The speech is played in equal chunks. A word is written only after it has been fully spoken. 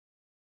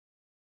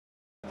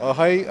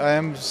Hi, I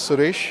am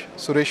Suresh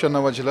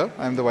Annavajhala.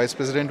 I am the Vice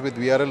President with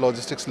VRL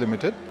Logistics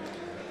Limited.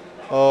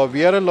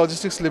 VRL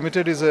Logistics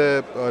Limited is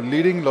a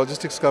leading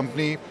logistics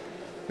company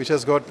which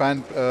has got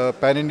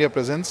pan-India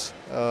presence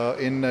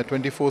in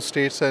 24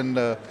 states and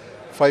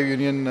 5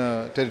 union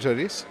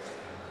territories.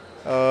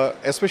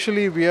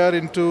 Especially we are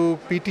into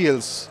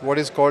PTLs, what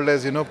is called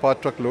as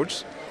part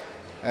truckloads,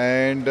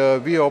 and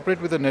we operate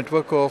with a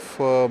network of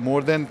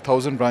more than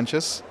 1,000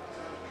 branches.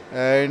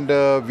 And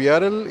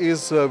VRL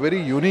is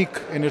very unique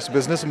in its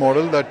business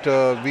model that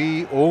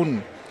we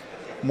own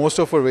most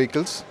of our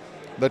vehicles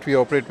that we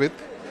operate with.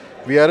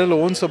 VRL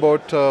owns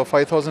about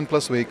 5,000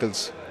 plus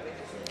vehicles.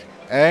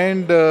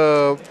 And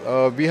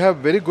we have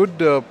very good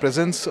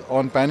presence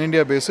on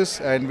pan-India basis,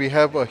 and we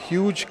have a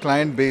huge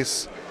client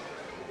base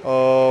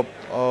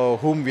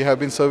whom we have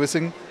been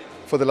servicing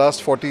for the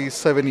last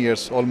 47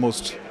 years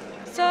almost.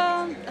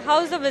 So,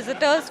 how's the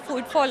visitors'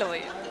 footfall over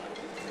here?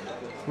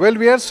 Well,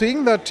 we are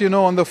seeing that,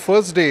 on the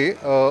first day,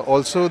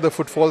 also the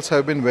footfalls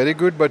have been very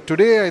good. But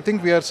today, I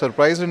think we are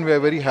surprised and we are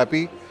very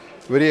happy,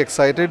 very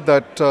excited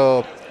that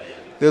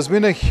there's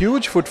been a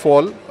huge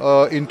footfall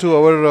into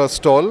our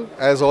stall.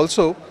 As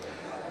also,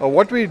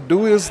 what we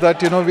do is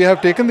that, we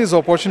have taken this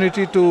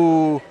opportunity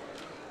to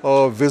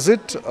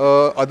visit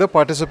other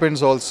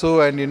participants also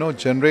and,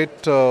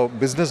 generate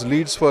business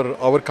leads for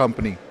our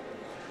company.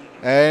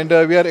 And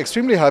we are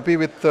extremely happy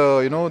with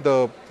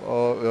the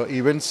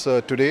events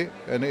today,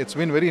 and it's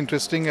been very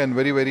interesting and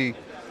very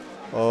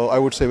I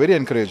would say very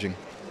encouraging.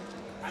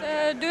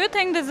 So, do you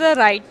think this is the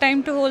right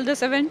time to hold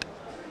this event?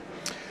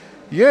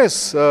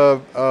 Yes,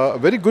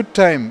 very good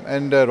time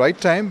and right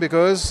time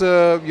because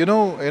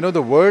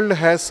the world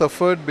has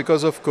suffered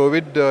because of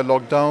COVID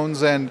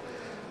lockdowns, and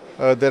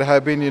there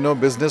have been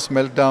business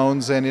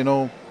meltdowns,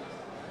 and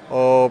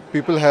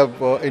people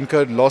have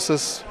incurred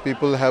losses,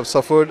 people have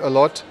suffered a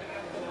lot.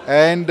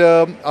 And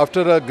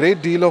after a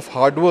great deal of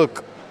hard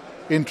work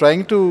in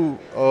trying to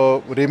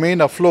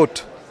remain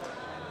afloat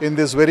in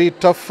this very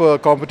tough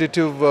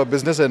competitive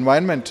business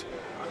environment,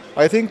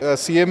 I think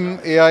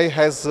CMAI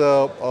has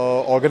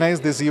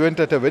organized this event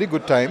at a very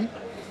good time,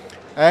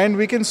 and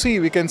we can see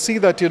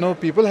that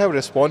people have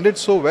responded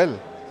so well,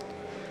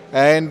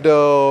 and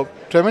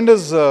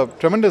tremendous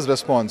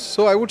response.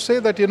 So I would say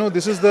that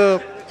this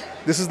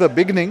is the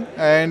beginning,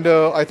 and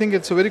I think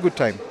it's a very good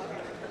time.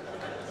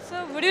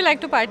 Would you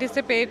like to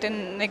participate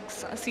in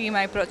next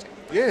CMI project?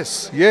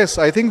 Yes.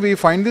 I think we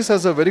find this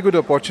as a very good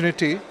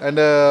opportunity and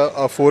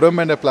a forum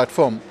and a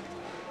platform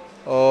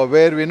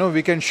where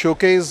we can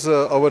showcase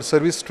our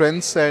service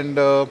strengths, and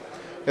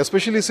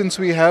especially since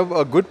we have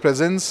a good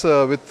presence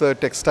with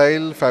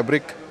textile,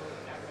 fabric,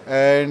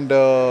 and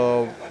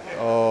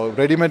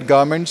ready-made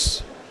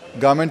garments,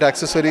 garment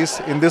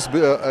accessories in this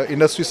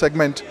industry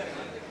segment.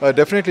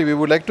 Definitely, we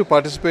would like to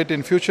participate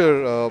in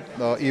future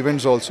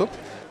events also.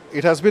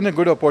 It has been a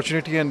good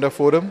opportunity and a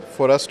forum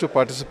for us to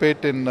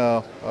participate in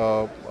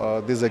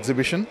this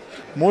exhibition.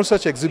 More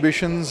such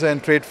exhibitions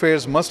and trade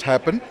fairs must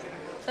happen.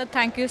 So,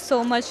 thank you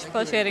so much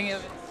for sharing your.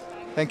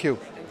 Thank you.